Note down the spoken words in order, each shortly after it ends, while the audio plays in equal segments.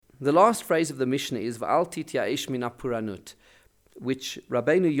The last phrase of the Mishnah is V'al titya'ish min hapuranut, which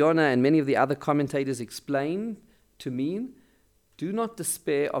Rabbeinu Yonah and many of the other commentators explain to mean, do not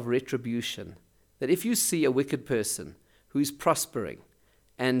despair of retribution. That if you see a wicked person who is prospering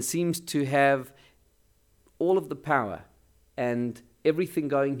and seems to have all of the power and everything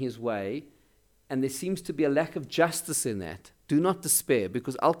going his way, and there seems to be a lack of justice in that, do not despair,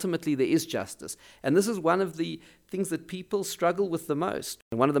 because ultimately there is justice. And this is one of the things that people struggle with the most.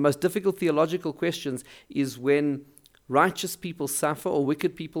 And one of the most difficult theological questions is when righteous people suffer or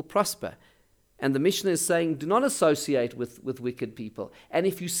wicked people prosper. And the Mishnah is saying, do not associate with wicked people. And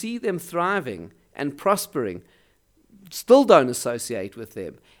if you see them thriving and prospering, still don't associate with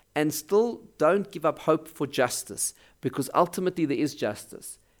them. And still don't give up hope for justice, because ultimately there is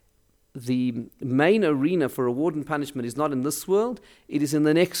justice. The main arena for reward and punishment is not in this world, it is in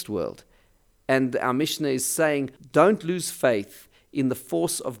the next world. And our Mishnah is saying, don't lose faith in the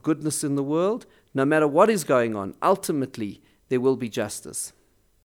force of goodness in the world. No matter what is going on, ultimately there will be justice.